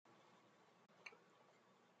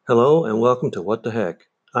Hello and welcome to What the Heck.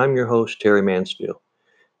 I'm your host, Terry Mansfield.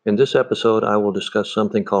 In this episode, I will discuss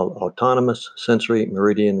something called Autonomous Sensory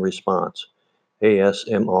Meridian Response,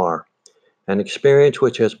 ASMR, an experience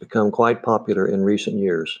which has become quite popular in recent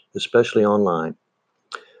years, especially online.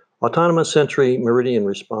 Autonomous Sensory Meridian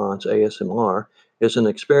Response, ASMR, is an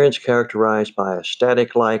experience characterized by a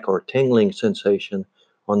static-like or tingling sensation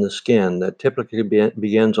on the skin that typically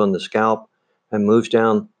begins on the scalp and moves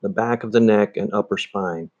down the back of the neck and upper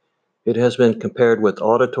spine. It has been compared with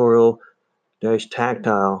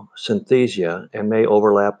auditory-tactile synesthesia and may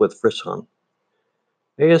overlap with frisson.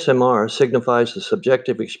 ASMR signifies the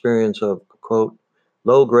subjective experience of, quote,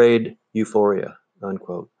 low-grade euphoria,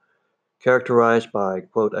 unquote, characterized by,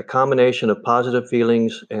 quote, a combination of positive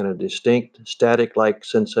feelings and a distinct static-like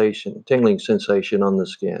sensation, tingling sensation on the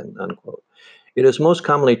skin, unquote. It is most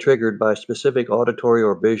commonly triggered by specific auditory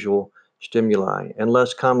or visual stimuli and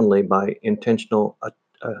less commonly by intentional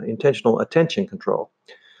attention control.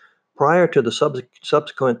 Prior to the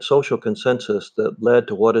subsequent social consensus that led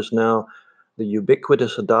to what is now the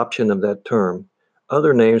ubiquitous adoption of that term,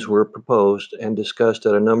 other names were proposed and discussed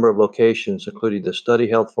at a number of locations, including the Study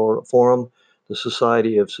Health Forum, the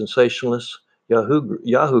Society of Sensationalists,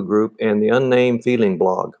 Yahoo Group, and the Unnamed Feeling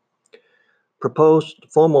blog. Proposed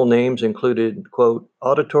formal names included, quote,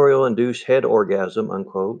 auditorial-induced head orgasm,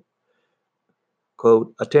 unquote,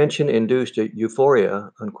 quote, attention-induced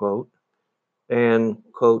euphoria, unquote, and,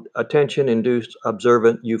 quote, attention-induced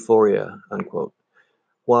observant euphoria, unquote,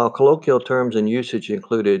 while colloquial terms in usage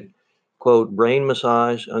included, quote, brain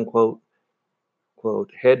massage, unquote,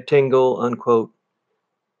 quote, head tingle, unquote,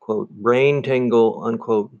 quote, brain tingle,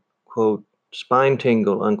 unquote, quote, spine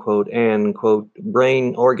tingle, unquote, and, quote,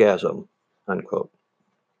 brain orgasm, unquote.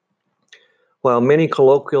 While many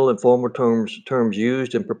colloquial and formal terms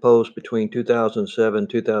used and proposed between 2007 and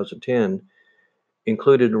 2010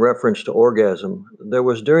 included reference to orgasm, there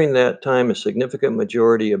was during that time a significant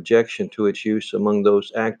majority objection to its use among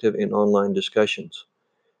those active in online discussions,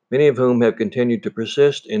 many of whom have continued to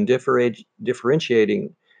persist in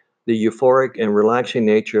differentiating the euphoric and relaxing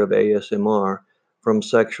nature of ASMR from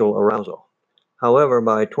sexual arousal. However,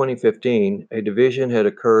 by 2015, a division had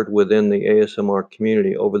occurred within the ASMR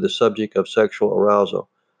community over the subject of sexual arousal,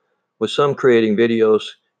 with some creating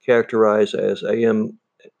videos characterized as ASMR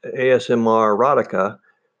erotica,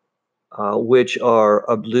 which are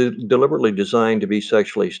deliberately designed to be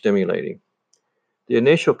sexually stimulating. The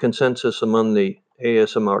initial consensus among the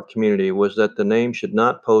ASMR community was that the name should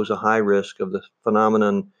not pose a high risk of the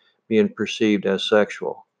phenomenon being perceived as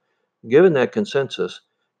sexual. Given that consensus,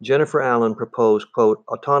 Jennifer Allen proposed, quote,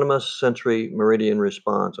 autonomous sensory meridian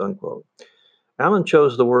response, unquote. Allen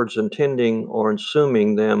chose the words intending or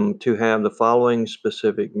assuming them to have the following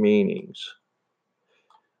specific meanings: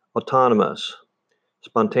 autonomous,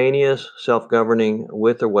 spontaneous, self-governing,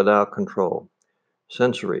 with or without control;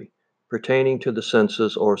 sensory, pertaining to the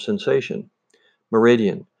senses or sensation;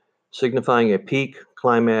 meridian, signifying a peak,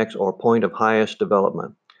 climax, or point of highest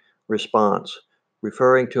development; response,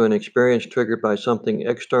 referring to an experience triggered by something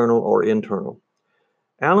external or internal.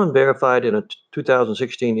 Allen verified in a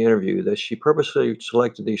 2016 interview that she purposely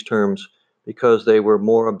selected these terms because they were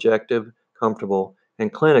more objective, comfortable,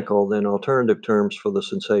 and clinical than alternative terms for the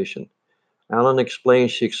sensation. Allen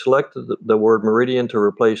explains she selected the word meridian to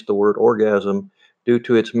replace the word orgasm due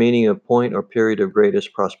to its meaning of point or period of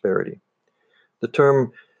greatest prosperity. The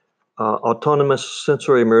term autonomous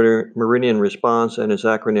sensory meridian response and its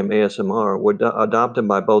acronym ASMR were adopted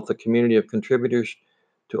by both the community of contributors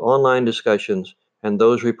to online discussions and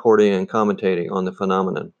those reporting and commentating on the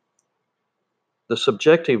phenomenon. The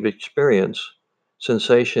subjective experience,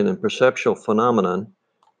 sensation, and perceptual phenomenon,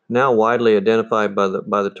 now widely identified by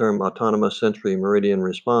the term autonomous sensory meridian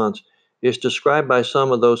response, is described by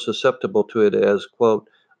some of those susceptible to it as, quote,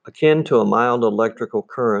 akin to a mild electrical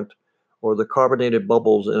current or the carbonated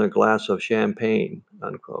bubbles in a glass of champagne,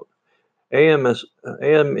 unquote. ASMR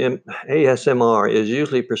is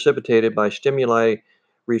usually precipitated by stimuli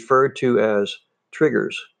referred to as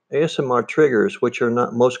triggers. ASMR triggers, which are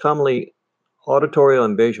not most commonly auditory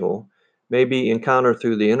and visual, may be encountered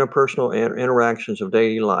through the interpersonal interactions of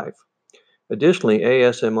daily life. Additionally,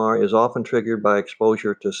 ASMR is often triggered by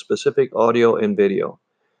exposure to specific audio and video.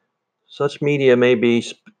 Such media may be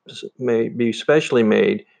specially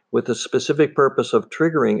made with the specific purpose of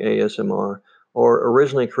triggering ASMR or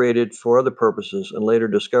originally created for other purposes and later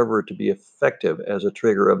discovered to be effective as a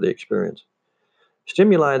trigger of the experience.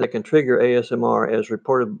 Stimuli that can trigger ASMR, as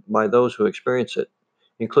reported by those who experience it,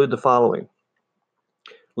 include the following: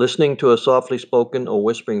 listening to a softly spoken or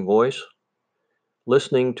whispering voice,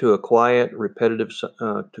 listening to quiet, repetitive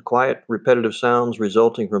sounds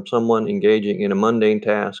resulting from someone engaging in a mundane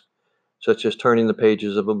task, such as turning the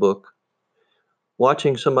pages of a book,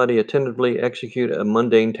 watching somebody attentively execute a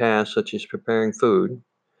mundane task, such as preparing food,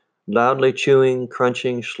 loudly chewing,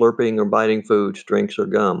 crunching, slurping, or biting foods, drinks, or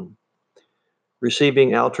gum,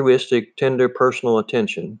 receiving altruistic, tender personal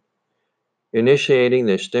attention, initiating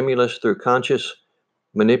the stimulus through conscious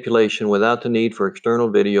manipulation without the need for external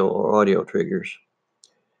video or audio triggers,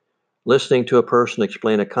 listening to a person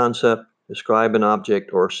explain a concept, describe an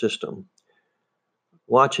object or system,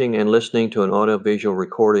 watching and listening to an audiovisual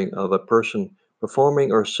recording of a person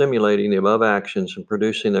performing or simulating the above actions and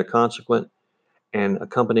producing their consequent and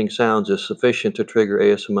accompanying sounds is sufficient to trigger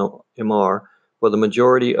ASMR for the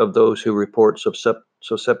majority of those who report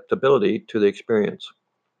susceptibility to the experience.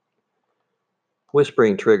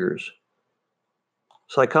 Whispering triggers.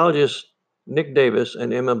 Psychologists Nick Davis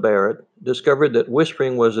and Emma Barrett discovered that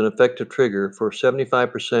whispering was an effective trigger for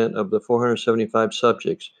 75% of the 475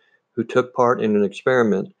 subjects who took part in an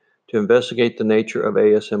experiment to investigate the nature of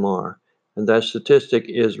ASMR, and that statistic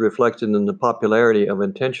is reflected in the popularity of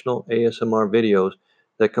intentional ASMR videos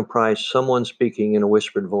that comprise someone speaking in a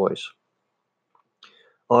whispered voice.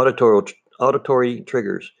 Auditory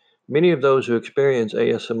triggers. Many of those who experience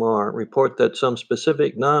ASMR report that some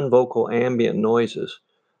specific non-vocal ambient noises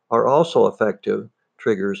are also effective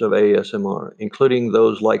triggers of ASMR, including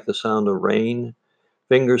those like the sound of rain,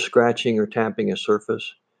 fingers scratching or tapping a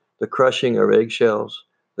surface, the crushing of eggshells,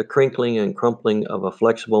 the crinkling and crumpling of a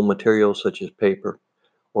flexible material such as paper,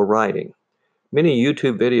 or writing. Many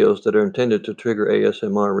YouTube videos that are intended to trigger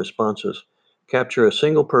ASMR responses capture a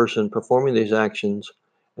single person performing these actions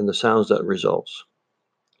and the sounds that results.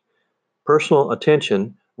 Personal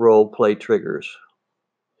attention role play triggers.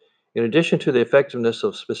 In addition to the effectiveness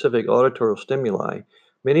of specific auditory stimuli,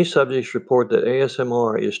 many subjects report that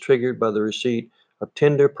ASMR is triggered by the receipt of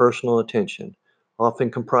tender personal attention, often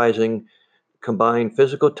comprising combined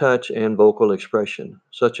physical touch and vocal expression,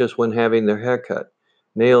 such as when having their hair cut,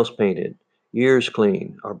 nails painted, ears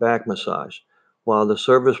cleaned, or back massaged, while the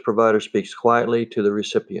service provider speaks quietly to the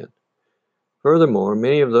recipient. Furthermore,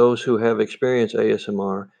 many of those who have experienced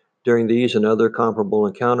ASMR during these and other comparable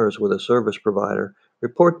encounters with a service provider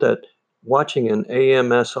report that watching an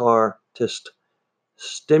AMSRtist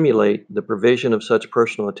stimulate the provision of such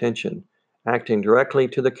personal attention, acting directly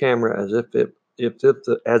to the camera as if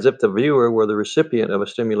the viewer were the recipient of a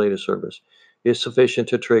stimulated service, is sufficient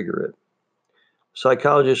to trigger it.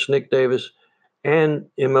 Psychologists Nick Davis and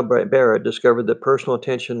Emma Barrett discovered that personal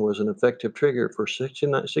attention was an effective trigger for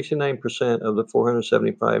 69% of the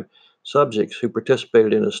 475 subjects who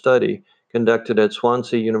participated in a study conducted at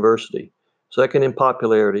Swansea University, second in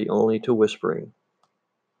popularity only to whispering.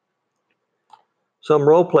 Some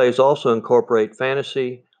role plays also incorporate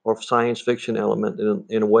fantasy or science fiction element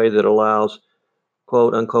in a way that allows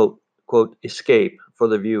quote unquote escape for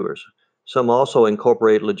the viewers. Some also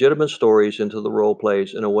incorporate legitimate stories into the role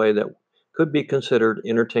plays in a way that could be considered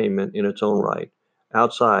entertainment in its own right,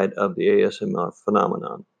 outside of the ASMR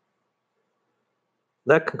phenomenon.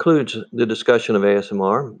 That concludes the discussion of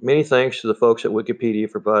ASMR. Many thanks to the folks at Wikipedia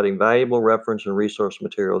for providing valuable reference and resource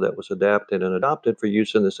material that was adapted and adopted for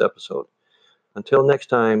use in this episode. Until next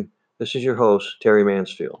time, this is your host, Terry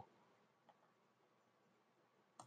Mansfield.